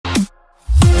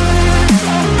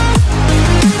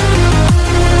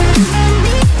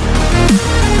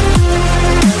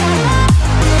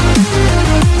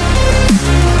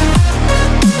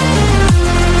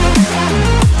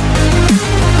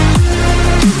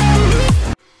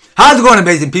How's it going,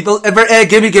 amazing people? Give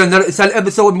me another exciting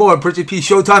episode more of Princess Peach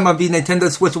ShowTime on the Nintendo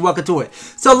Switch. Welcome to it.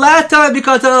 So last time,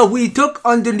 because we took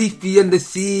Underneath the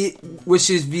Sea,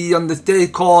 which is the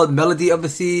stage called Melody of the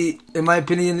Sea, in my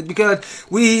opinion, because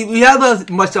we have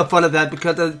much fun of that,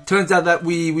 because it turns out that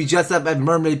we dress up as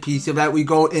Mermaid Peach so that we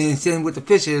go and sing with the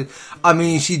fishes. I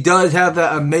mean, she does have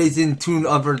that amazing tune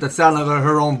of the sound of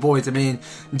her own voice. I mean,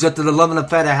 just the love and the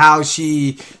fact of how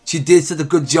she did such a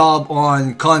good job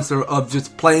on concert of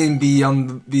just playing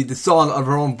the song of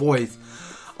her own voice.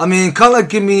 I mean, kind of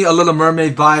give me a Little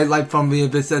Mermaid vibe, like from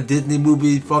this Disney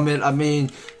movie from it. I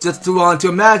mean, just to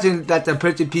imagine that the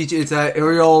Princess Peach is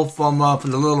Ariel from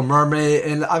the Little Mermaid,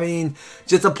 and I mean,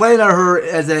 just playing her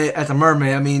as a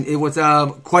mermaid. I mean, it was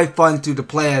quite fun to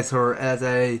play as her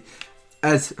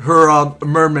as her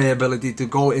mermaid ability to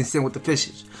go and sing with the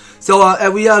fishes. So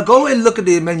and we go and look at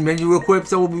the menu real quick.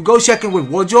 So we go check in with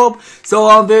wardrobe.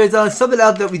 So there's something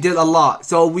else that we did a lot.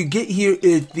 So we get here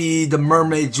is the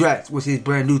mermaid dress, which is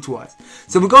brand new to us.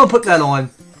 So we're gonna put that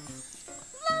on.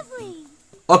 Lovely.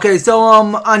 Okay, so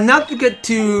I not to get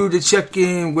to the check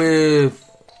in with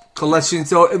collection.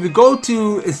 So if we go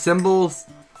to symbols.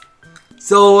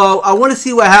 So I want to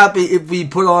see what happens if we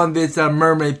put on this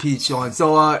Mermaid Peach on.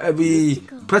 So if we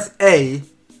press A.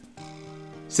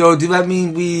 So does that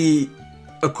mean we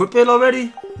equip it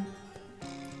already?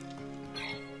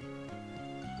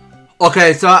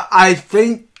 Okay, so I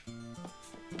think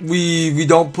we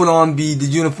don't put on the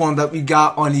uniform that we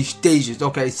got on these stages.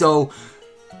 Okay, so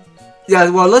yeah,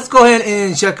 well, let's go ahead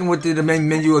and check in with the main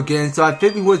menu again. So I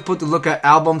think we were supposed to look at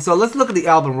album. So let's look at the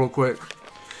album real quick.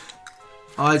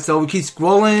 Alright, so we keep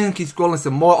scrolling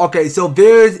some more. Okay, so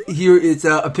here is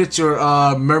a picture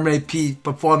of Mermaid Peach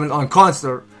performing on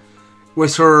concert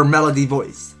with her melody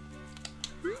voice.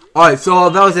 Alright, so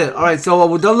that was it. Alright, so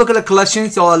we're done looking at the collection,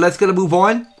 so let's get a move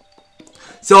on.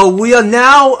 So we are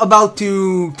now about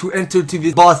to enter to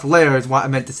the boss lair, is what I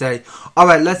meant to say.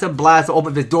 Alright, let's blast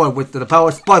open this door with the power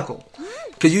of Sparkle.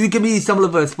 Could you give me some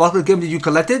of the Sparkle Gems that you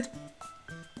collected?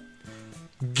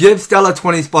 Give Stella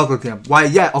 20 Sparkle Gems. Why,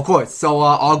 yeah, of course. So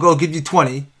I'll go give you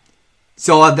 20.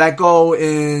 So that go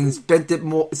and spent it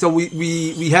more. So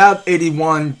we have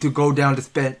 81 to go down to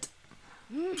spent.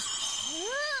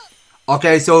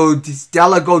 Okay, so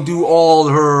Stella go do all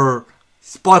her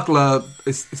sparkle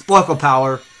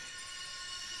power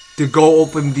to go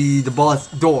open the boss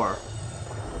door.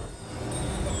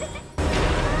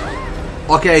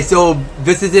 Okay, so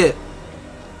this is it.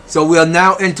 So we are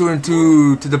now entering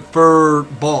to the third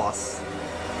boss.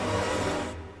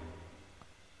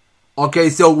 Okay,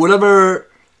 so whatever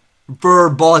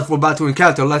third boss we're about to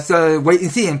encounter, let's wait and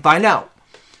see and find out.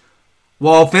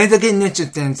 Well, things are getting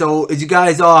interesting. So if you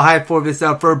guys are hyped for this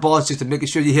third boss, just to making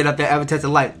sure you hit up that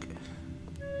EverTastic like.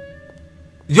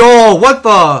 Yo,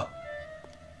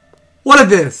 what is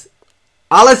this?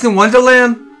 Alice in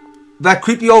Wonderland? That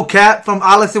creepy old cat from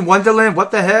Alice in Wonderland?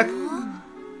 What the heck?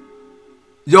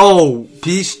 Yo,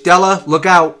 Peach, Stella, look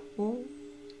out.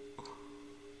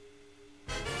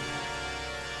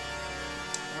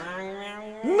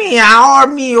 Meow,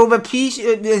 me over Peach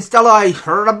and Stella I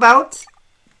heard about.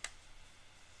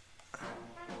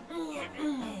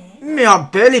 Meow,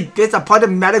 barely bits a part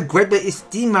of matter great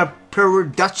esteem of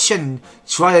production.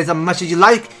 Try as much as you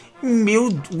like,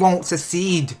 Mew won't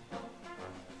succeed.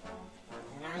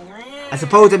 I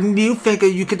suppose if you think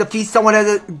you could defeat someone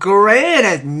as grand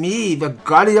as me, the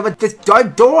guardian of this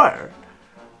dark door.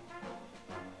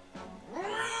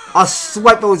 I'll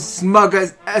swipe those smug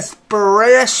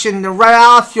aspiration right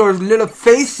off your little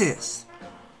faces.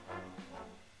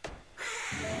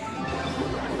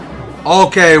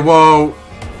 Okay, well,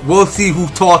 we'll see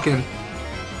who's talking.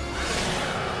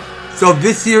 So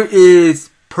this here is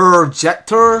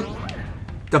Purrjector.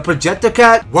 The Purrjector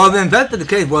Cat? Well, then that's the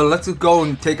case. Well, let's just go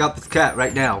and take out this cat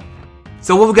right now.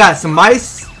 So what we got? Some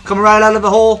mice coming right out of the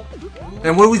hole?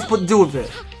 And what are we supposed to do with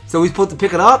it? So we're supposed to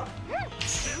pick it up?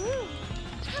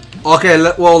 Okay,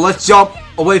 well, let's jump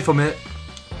away from it.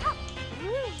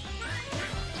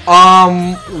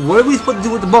 What are we supposed to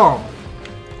do with the bomb?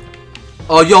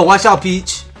 Oh, yo, watch out,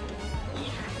 Peach.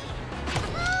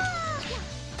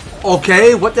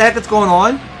 Okay, what the heck is going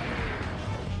on?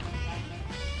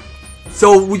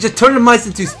 So we just turn the mice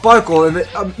into Sparkle,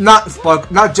 and not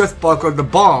just Sparkle, the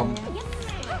bomb.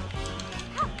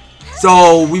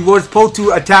 So we were supposed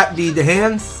to attack the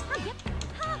hands.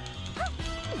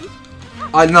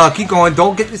 No, keep going.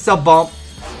 Don't get yourself bumped.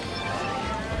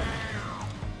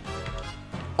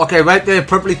 Okay, right there,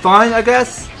 perfectly fine, I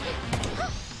guess.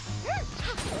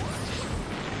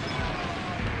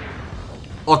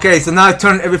 Okay, so now I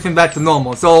turn everything back to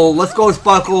normal. So let's go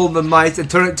Sparkle the mice and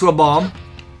turn it to a bomb.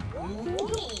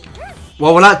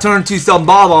 Well, we're not turning to some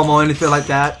bomb or anything like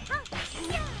that.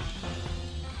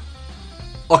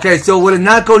 Okay, so would it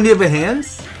not go near the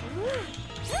hands?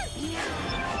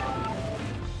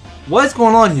 What's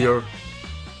going on here?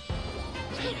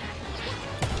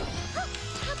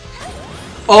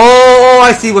 Oh,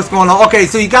 I see what's going on. Okay,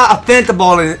 so you got a phantom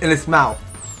ball in its mouth.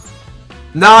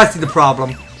 Now I see the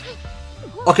problem.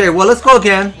 Okay, well, let's go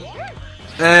again.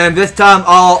 And this time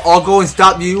I'll go and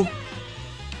stop you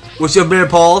with your bare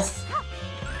paws.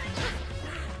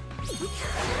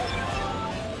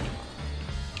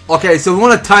 Okay, so we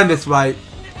want to time this right.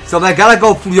 So that gotta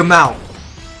go through your mouth.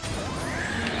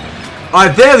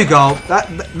 Alright, there we go. That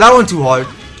wasn't too hard.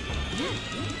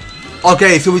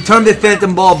 Okay, so we turned the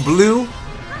phantom ball blue.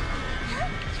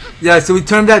 Yeah, so we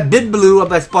turned that bit blue of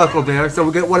that sparkle there. So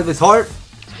we get one of his heart.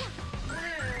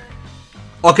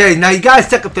 Okay, now you got a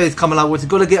second phase coming out, which is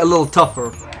going to get a little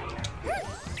tougher.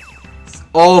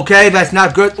 Okay, that's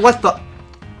not good. What's the...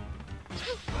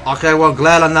 Okay, well,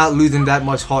 glad I'm not losing that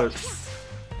much hearts.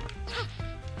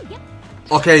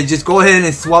 Okay, just go ahead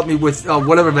and swap me with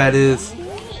whatever that is.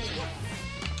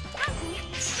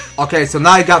 Okay, so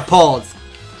now you got paws.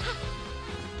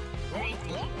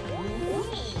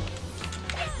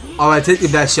 Alright, take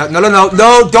your best shot.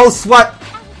 No, don't swap.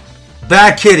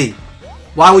 Bad kitty.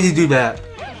 Why would you do that?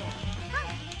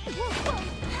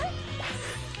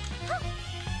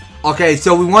 Okay,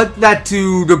 so we want that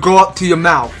to go up to your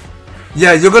mouth.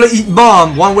 Yeah, you're gonna eat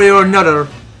bomb one way or another.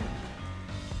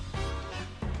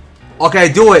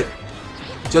 Okay, do it.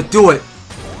 Just do it.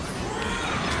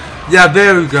 Yeah,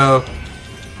 there we go.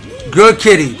 Good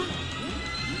kitty.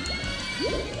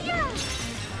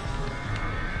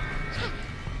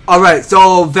 Alright,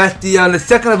 so that's the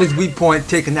second of his weak point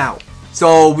taken out.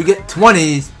 So we get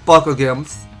 20 Sparkle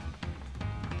Gems.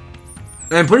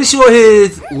 And I'm pretty sure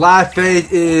his last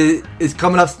phase is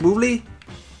coming up smoothly.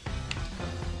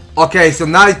 Okay, so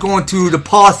now he's going to the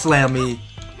paw slam me,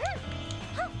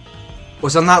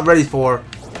 which I'm not ready for.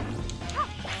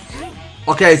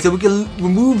 Okay, so we can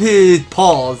remove his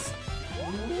paws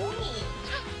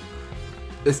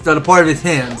instead of part of his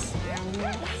hands.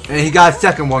 And he got a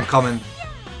second one coming.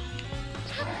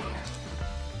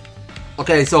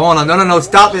 Okay, so hold on. No,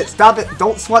 stop it. Stop it.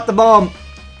 Don't swat the bomb.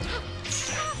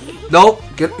 Nope.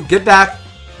 Get back.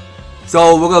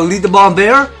 So we're gonna leave the bomb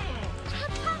there.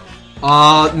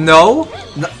 No.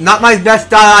 Not my best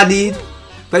style I need.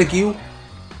 Thank you.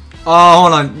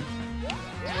 Hold on.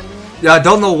 Yeah, I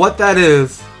don't know what that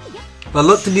is. But it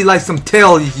looked to me like some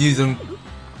tail he's using.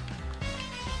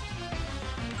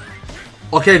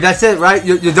 Okay, that's it, right?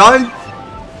 You're done?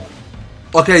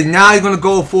 Okay, now you're gonna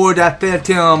go for that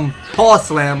phantom paw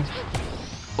slam.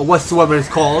 Or whatsoever it's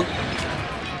called.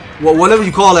 Well, whatever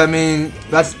you call it, I mean,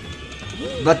 that's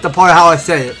the part of how I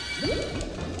say it.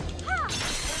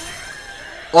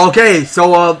 Okay,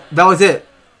 so that was it.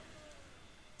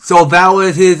 So that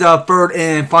was his third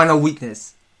and final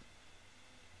weakness.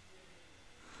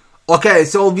 Okay,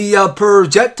 so the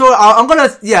Purrjector, I'm gonna,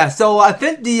 yeah, so I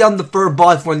think the third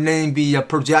boss will name the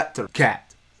Purrjector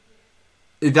Cat.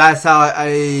 If that's how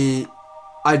I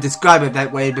describe it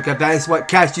that way, because that is what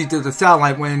cats used to sound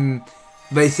like when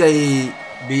they say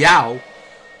meow.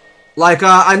 Like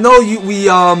I know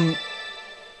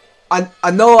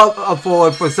I know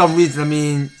for some reason, I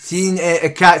mean, seeing a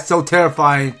cat so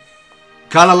terrifying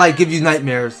kind of like give you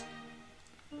nightmares.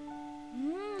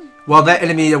 Well, that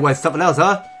enemy was something else,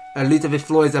 huh? At least if its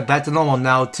floors are back to normal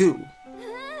now too.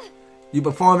 You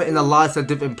perform it in a lot of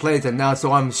different places now,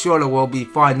 so I'm sure it will be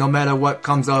fine no matter what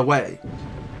comes our way.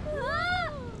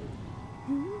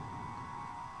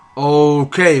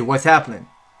 Okay, what's happening?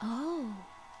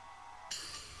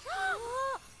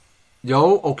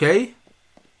 Yo, okay.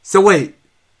 So wait.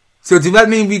 So does that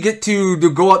mean we get to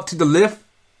go up to the lift?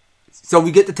 So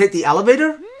we get to take the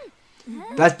elevator?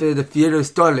 That's the theater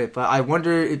started, but I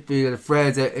wonder if the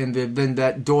threads in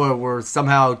that door were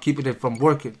somehow keeping it from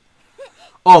working.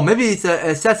 Oh, maybe it's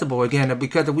accessible again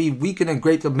because we weaken and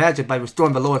break the magic by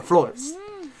restoring the lower floors.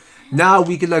 Now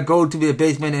we can go to the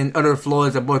basement and other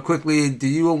floors more quickly. Do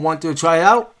you want to try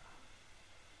out?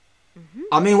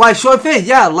 I mean, why, sure thing.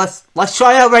 Yeah, let's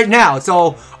try out right now.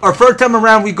 So our first time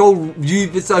around, we go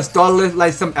use this star lift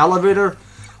like some elevator.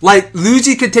 Like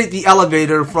Luigi can take the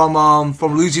elevator from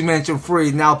Luigi Mansion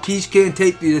 3. Now Peach can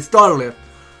take the star lift.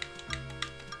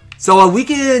 So we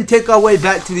can take our way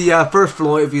back to the first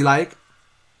floor if you like.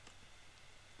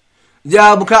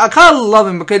 Yeah, because I kind of love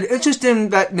it because it's interesting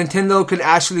that Nintendo can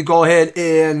actually go ahead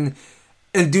and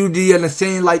do the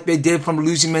same like they did from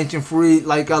Luigi Mansion 3.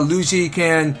 Like Luigi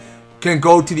can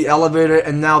go to the elevator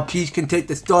and now Peach can take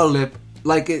the star lift.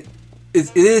 Like it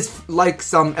is like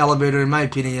some elevator in my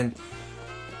opinion.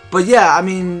 But yeah, I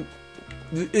mean,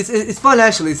 it's fun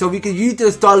actually. So we can use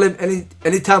the star limb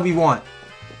anytime we want.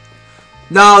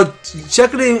 Now,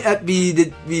 checking in at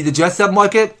the dress up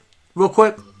market real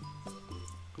quick.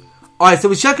 Alright, so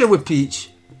we check in with Peach.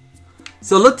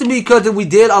 So look to me because we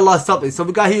did unlock something. So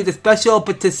we got here the special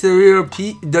patisserie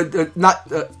Peach, not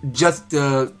just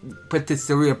the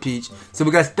patisserie Peach. So we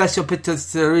got special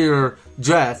patisserie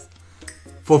dress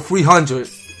for 300.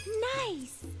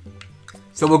 Nice.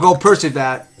 So we'll go purchase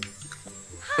that.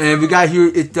 And we got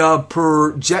here it's the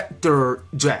Purrjector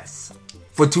dress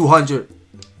for 200.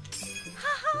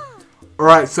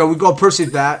 Alright, so we go purchase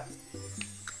that.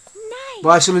 Nice.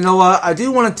 But actually, you know what? I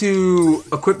do want to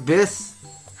equip this.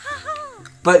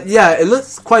 But yeah, it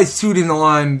looks quite suiting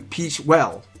on Peach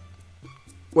well.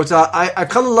 Which I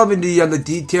kind of loving the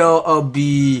detail of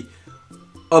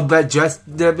that dress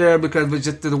there because it's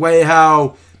just the way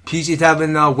how Peach is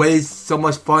having way so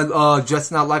much fun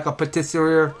dressing out like a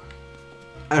patisserie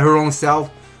at her own self.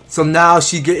 So now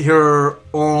she get her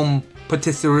own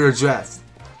patisserie dress.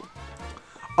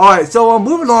 Alright, so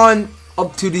moving on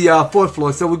up to the 4th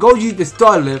floor. So we go use the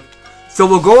star lift. So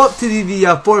we'll go up to the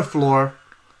 4th floor.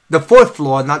 The 4th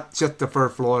floor, not just the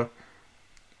 1st floor.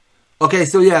 Okay,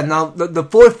 so yeah, now the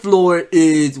 4th floor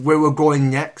is where we're going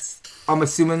next, I'm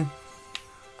assuming.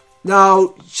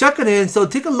 Now, check it in, so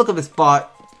take a look at the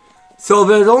spot. So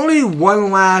there's only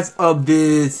one last of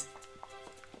this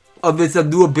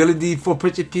new ability for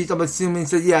Princess Peach, I'm assuming.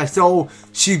 So yeah, so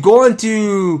she's going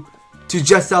to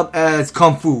dress up as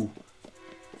Kung Fu.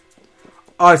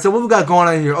 Alright, so what we got going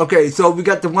on here? Okay, so we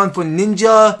got the one for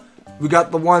Ninja. We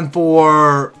got the one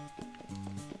for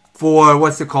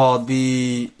what's it called?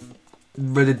 The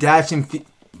dashing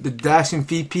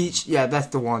feet Peach. Yeah, that's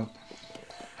the one.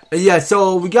 And yeah,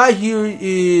 so we got here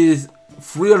is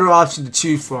 3 other options to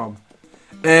choose from,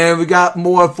 and we got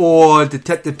more for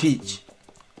Detective Peach.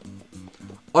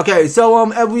 Okay,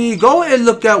 so if we go and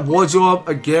look at wardrobe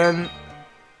again,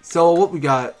 so what we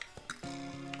got?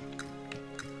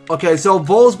 Okay, so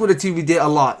those were the two we did a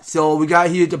lot. So we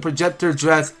got here the Purrjector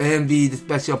dress and the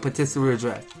special patisserie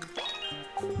dress.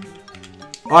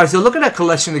 Alright, so look at that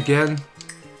collection again.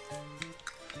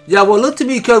 Yeah, well, look to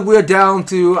me because we're down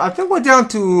to, I think we're down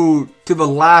to the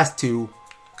last two.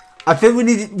 I think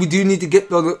we do need to get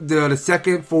the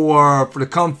second for the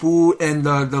Kung Fu and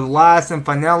the last and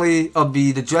finale of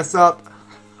the dress up.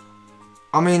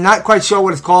 I mean, not quite sure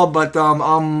what it's called, but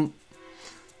I'm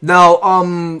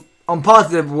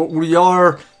positive we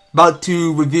are about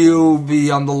to reveal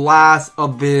the last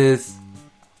of this.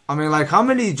 I mean, like, how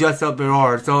many dress up there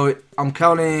are? So I'm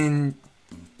counting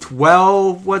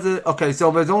 12. Was it? Okay,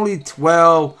 so there's only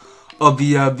 12 of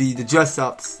the dress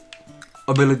ups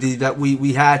ability that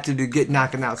we had to get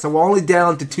knocking out. So we're only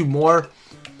down to 2 more.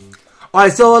 All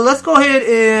right, so let's go ahead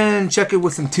and check it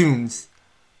with some tunes.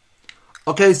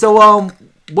 Okay, so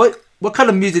what kind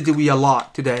of music did we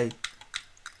allot today?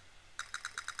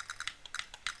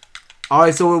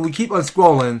 Alright, so we keep on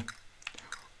scrolling.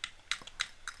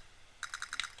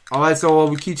 Alright, so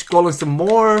we keep scrolling some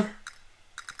more.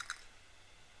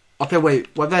 Okay,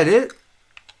 wait, was that it?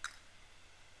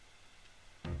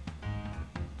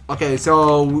 Okay,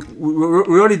 so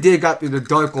we already did got the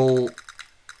Darko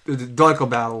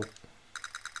battle.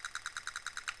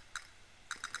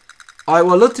 Alright,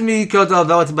 well, look to me because that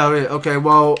was about it. Okay,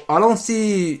 well, I don't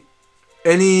see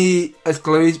any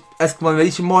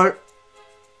exclamation mark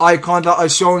icon that are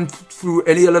shown through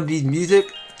any of these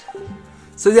music.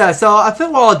 So yeah, so I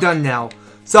think we're all done now.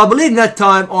 So I believe next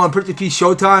time on Princess Peach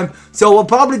ShowTime, so we'll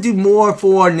probably do more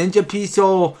for Ninja Peach.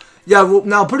 So yeah,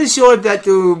 now pretty sure that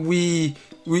we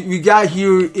got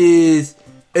here is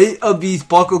 8 of these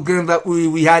Sparkle Gems that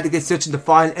we had to get searching to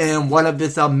find, and one of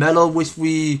this medal which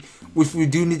we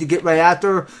do need to get right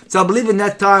after. So I believe in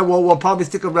next time we'll probably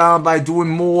stick around by doing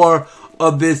more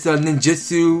of this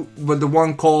ninjutsu with the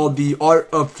one called the Art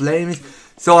of Flames.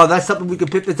 So that's something we can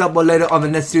pick this up on later on the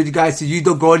next series, guys. So you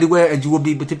don't go anywhere, and you will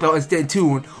be able to stay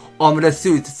tuned on the next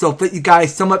series. So thank you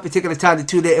guys so much for taking the time to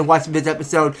tune in and watch this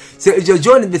episode. So if you're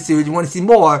joining this series, you want to see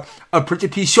more of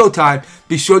Princess Peach ShowTime,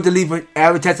 be sure to leave an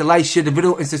EverTastic like, share the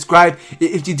video, and subscribe.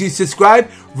 If you do subscribe,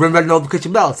 remember the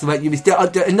notification bell so that you'll be still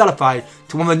out there and notified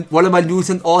to one of my news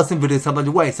and awesome videos come on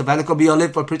the way. So that's gonna be all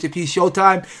it for Princess Peach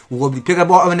ShowTime. We'll be picking up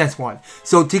more on the next one.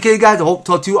 So take care, guys. I hope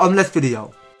to talk to you on the next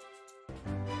video.